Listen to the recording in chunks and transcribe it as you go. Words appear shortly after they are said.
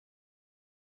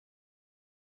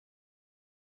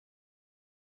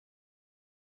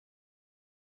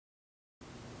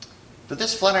For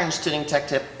this FlatironsTuning tech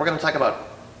tip, we're going to talk about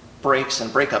brakes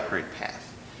and brake upgrade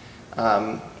path,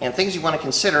 and things you want to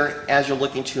consider as you're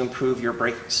looking to improve your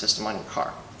braking system on your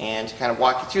car. And to kind of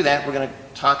walk you through that, we're going to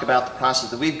talk about the process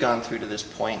that we've gone through to this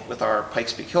point with our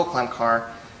Pikes Peak hill climb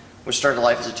car, which started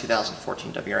life as a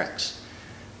 2014 WRX.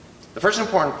 The first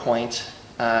important point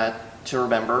to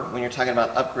remember when you're talking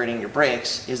about upgrading your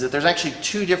brakes is that there's actually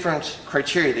two different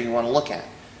criteria that you want to look at.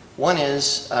 One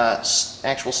is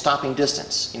actual stopping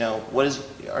distance. You know,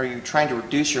 are you trying to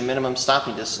reduce your minimum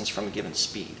stopping distance from a given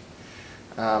speed?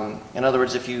 In other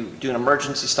words, if you do an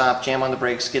emergency stop, jam on the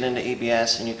brakes, get into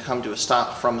ABS, and you come to a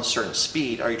stop from a certain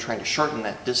speed, are you trying to shorten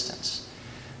that distance?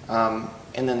 And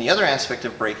then the other aspect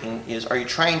of braking is, are you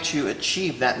trying to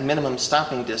achieve that minimum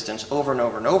stopping distance over and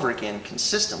over and over again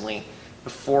consistently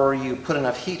before you put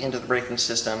enough heat into the braking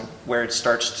system where it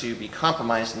starts to be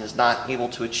compromised and is not able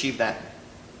to achieve that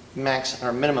max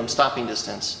or minimum stopping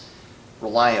distance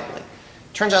reliably?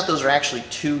 Turns out those are actually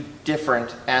two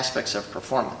different aspects of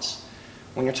performance.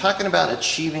 When you're talking about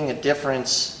achieving a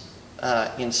difference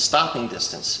in stopping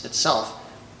distance itself,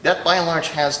 that by and large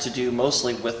has to do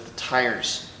mostly with the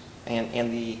tires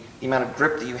and the amount of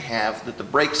grip that you have that the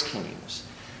brakes can use.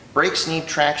 Brakes need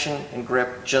traction and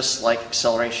grip just like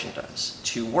acceleration does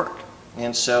to work.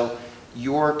 And so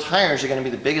your tires are going to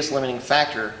be the biggest limiting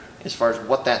factor as far as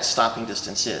what that stopping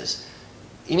distance is.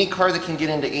 Any car that can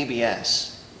get into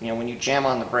ABS, you know, when you jam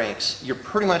on the brakes, you're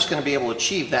pretty much going to be able to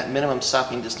achieve that minimum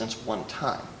stopping distance one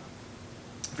time.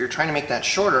 If you're trying to make that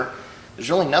shorter, there's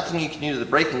really nothing you can do to the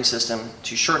braking system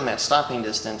to shorten that stopping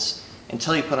distance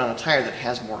until you put on a tire that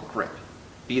has more grip,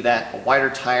 be that a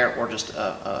wider tire or just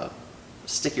a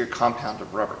stickier compound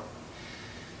of rubber.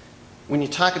 When you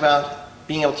talk about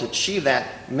being able to achieve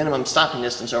that minimum stopping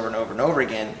distance over and over and over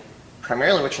again,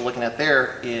 primarily what you're looking at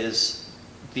there is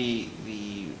the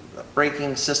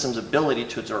braking system's ability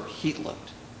to absorb heat load.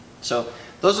 So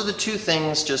those are the two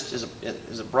things, just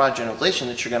as a broad generalization,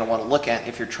 that you're going to want to look at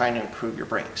if you're trying to improve your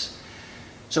brakes.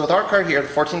 So with our car here, the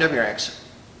 14 WRX,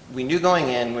 we knew going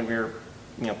in when we were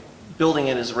building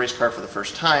it as a race car for the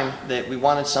first time that we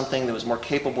wanted something that was more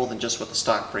capable than just what the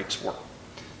stock brakes were.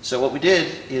 So what we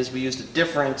did is we used a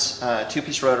different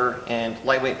two-piece rotor and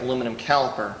lightweight aluminum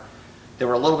caliper. They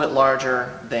were a little bit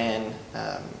larger than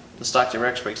the stock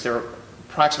WRX brakes. They were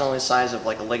approximately the size of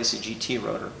like a Legacy GT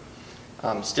rotor.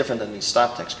 It's different than these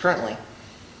stop techs currently.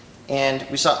 And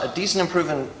we saw a decent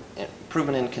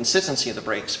improvement in consistency of the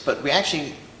brakes, but we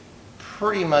actually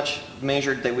pretty much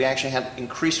measured that we actually had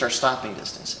increased our stopping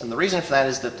distance. And the reason for that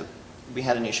is that we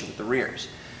had an issue with the rears.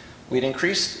 We'd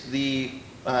increased the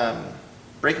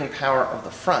braking power of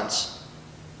the fronts,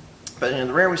 but in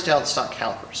the rear we still had the stock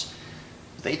calipers.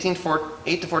 With the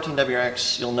 8 to 14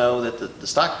 WRX, you'll know that the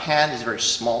stock pad is very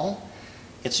small.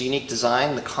 It's a unique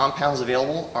design. The compounds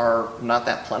available are not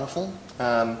that plentiful.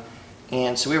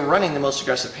 And so we were running the most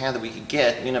aggressive pad that we could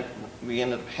get. We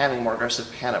ended up having a more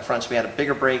aggressive pad up front, so we had a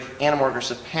bigger brake and a more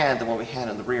aggressive pad than what we had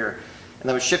in the rear. And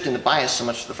that was shifting the bias so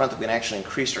much to the front that we had actually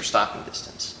increased our stopping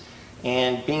distance.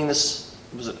 And being this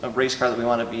was a race car that we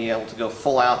wanted to be able to go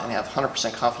full out and have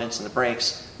 100% confidence in the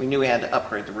brakes, we knew we had to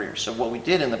upgrade the rear. So what we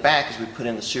did in the back is we put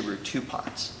in the Subaru 2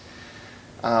 pods.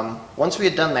 Once we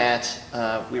had done that,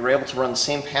 we were able to run the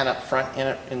same pad up front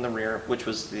and in the rear, which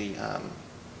was the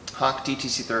Hawk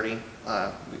DTC30.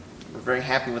 We're very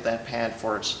happy with that pad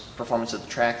for its performance at the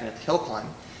track and at the hill climb,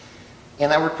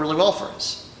 and that worked really well for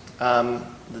us.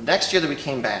 The next year that we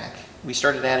came back, we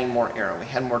started adding more aero. We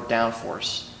had more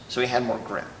downforce, so we had more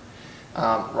grip.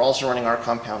 We're also running our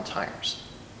compound tires.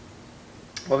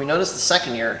 What we noticed the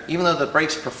second year, even though the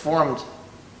brakes performed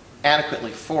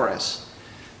adequately for us,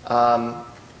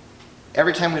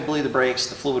 every time we'd bleed the brakes,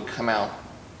 the fluid would come out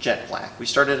jet black. We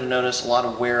started to notice a lot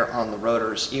of wear on the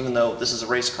rotors, even though this is a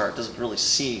race car, it doesn't really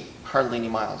see hardly any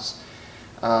miles.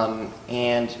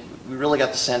 And we really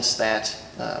got the sense that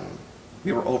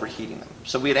we were overheating them.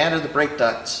 So we had added the brake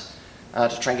ducts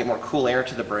to try and get more cool air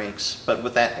to the brakes, but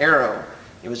with that aero,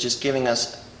 it was just giving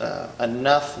us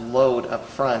enough load up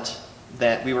front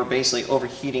that we were basically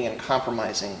overheating and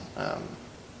compromising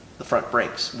the front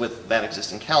brakes with that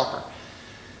existing caliper.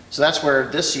 So that's where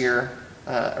this year,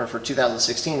 or for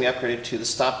 2016, we upgraded to the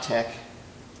StopTech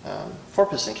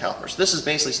 4-piston calipers. This is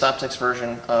basically StopTech's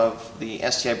version of the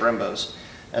STI Brembos.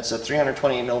 That's a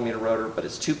 328mm rotor, but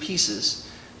it's two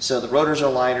pieces. So the rotors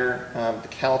are lighter, the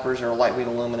calipers are lightweight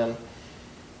aluminum.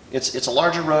 It's a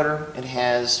larger rotor. It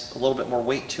has a little bit more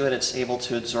weight to it. It's able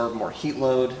to absorb more heat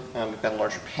load. We've got a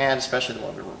larger pad, especially the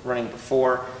one we were running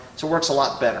before. So it works a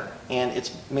lot better, and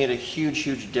it's made a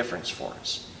huge difference for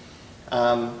us.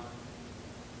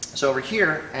 So over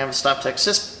here, I have a StopTech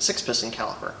 6-piston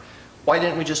caliper, Why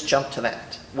didn't we just jump to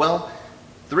that? Well,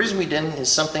 the reason we didn't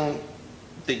is something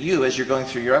that you, as you're going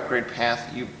through your upgrade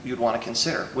path, you'd want to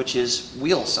consider, which is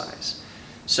wheel size.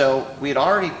 So we had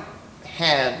already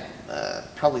had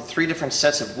probably 3 different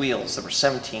sets of wheels that were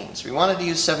 17s. We wanted to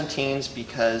use 17s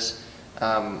because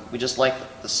we just liked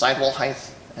the sidewall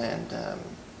height and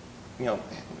you know,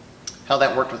 how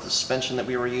that worked with the suspension that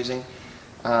we were using.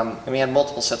 And we had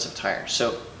multiple sets of tires,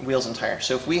 so wheels and tires.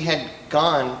 So if we had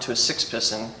gone to a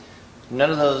 6-piston,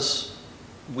 none of those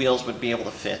wheels would be able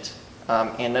to fit,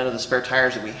 and none of the spare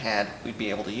tires that we had we'd be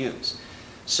able to use.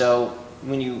 So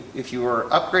if you were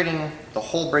upgrading the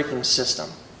whole braking system,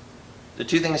 the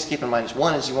 2 things to keep in mind is,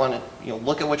 one is you want to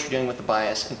look at what you're doing with the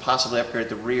bias and possibly upgrade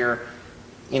the rear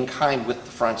in kind with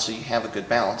the front so you have a good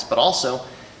balance. But also,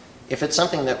 if it's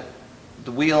something that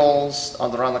the wheels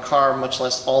that are on the car, much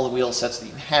less all the wheel sets that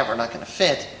you have, are not going to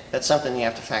fit, that's something you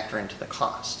have to factor into the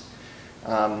cost.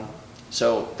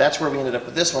 So that's where we ended up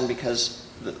with this one, because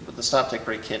with the stop take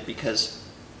brake kit, because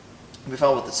we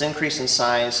felt with this increase in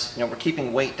size, we're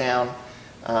keeping weight down,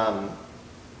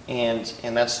 and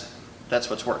that's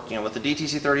what's worked. With the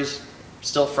DTC30s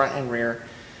still front and rear,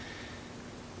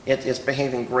 it's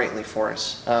behaving greatly for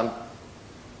us.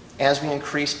 As we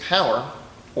increase power,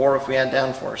 or if we add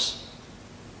downforce,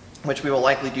 which we will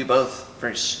likely do both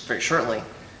very shortly,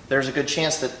 there's a good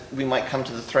chance that we might come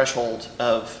to the threshold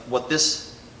of what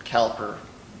this caliper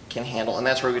can handle, and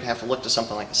that's where we'd have to look to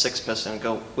something like a 6-piston and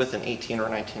go with an 18 or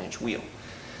 19-inch wheel.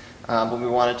 But we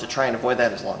wanted to try and avoid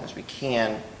that as long as we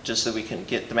can, just so we can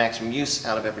get the maximum use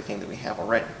out of everything that we have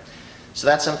already. So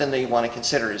that's something that you want to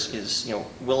consider is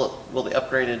will the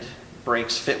upgraded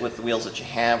brakes fit with the wheels that you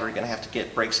have? Are you going to have to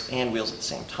get brakes and wheels at the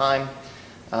same time?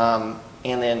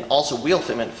 And then also wheel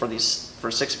fitment for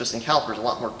 6-piston calipers is a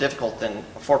lot more difficult than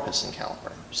a 4-piston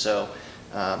caliper. So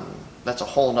that's a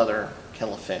whole other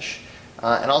kettle of fish.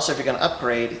 And also, if you're going to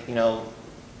upgrade,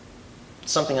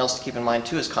 something else to keep in mind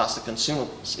too is cost of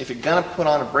consumables. If you're going to put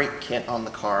on a brake kit on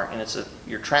the car and it's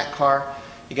your track car,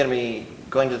 you're going to be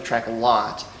going to the track a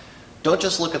lot. Don't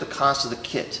just look at the cost of the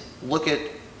kit. Look at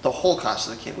the whole cost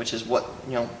of the kit, which is what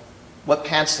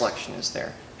pad selection is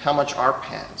there, how much are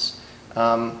pads,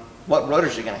 what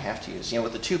rotors you're going to have to use.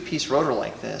 With a 2-piece rotor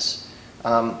like this,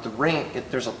 the ring,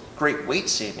 there's a great weight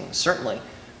savings certainly,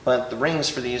 but the rings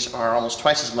for these are almost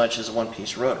twice as much as a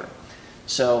 1-piece rotor.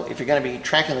 So if you're going to be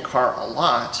tracking the car a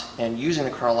lot and using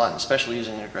the car a lot, and especially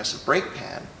using an aggressive brake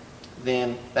pad,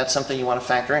 then that's something you want to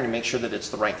factor in to make sure that it's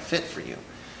the right fit for you.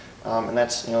 And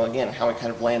that's, again, how we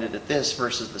kind of landed at this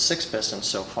versus the 6-piston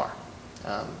so far.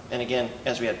 And again,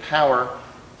 as we add power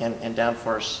and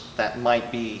downforce, that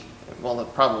might be, well,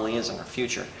 it probably is in our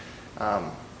future.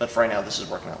 But for right now, this is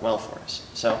working out well for us.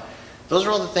 So those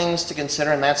are all the things to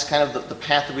consider, and that's kind of the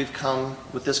path that we've come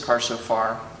with this car so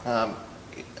far.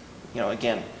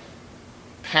 Again,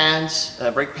 pads,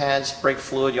 brake pads, brake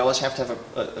fluid, you always have to have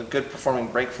a good performing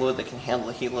brake fluid that can handle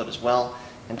the heat load as well.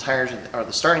 And tires are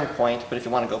the starting point, but if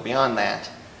you want to go beyond that,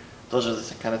 those are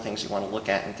the kind of things you want to look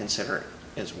at and consider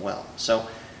as well. So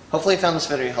hopefully you found this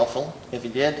video helpful. If you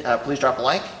did, please drop a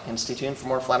like and stay tuned for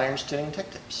more Flatirons tuning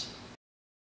tech tips.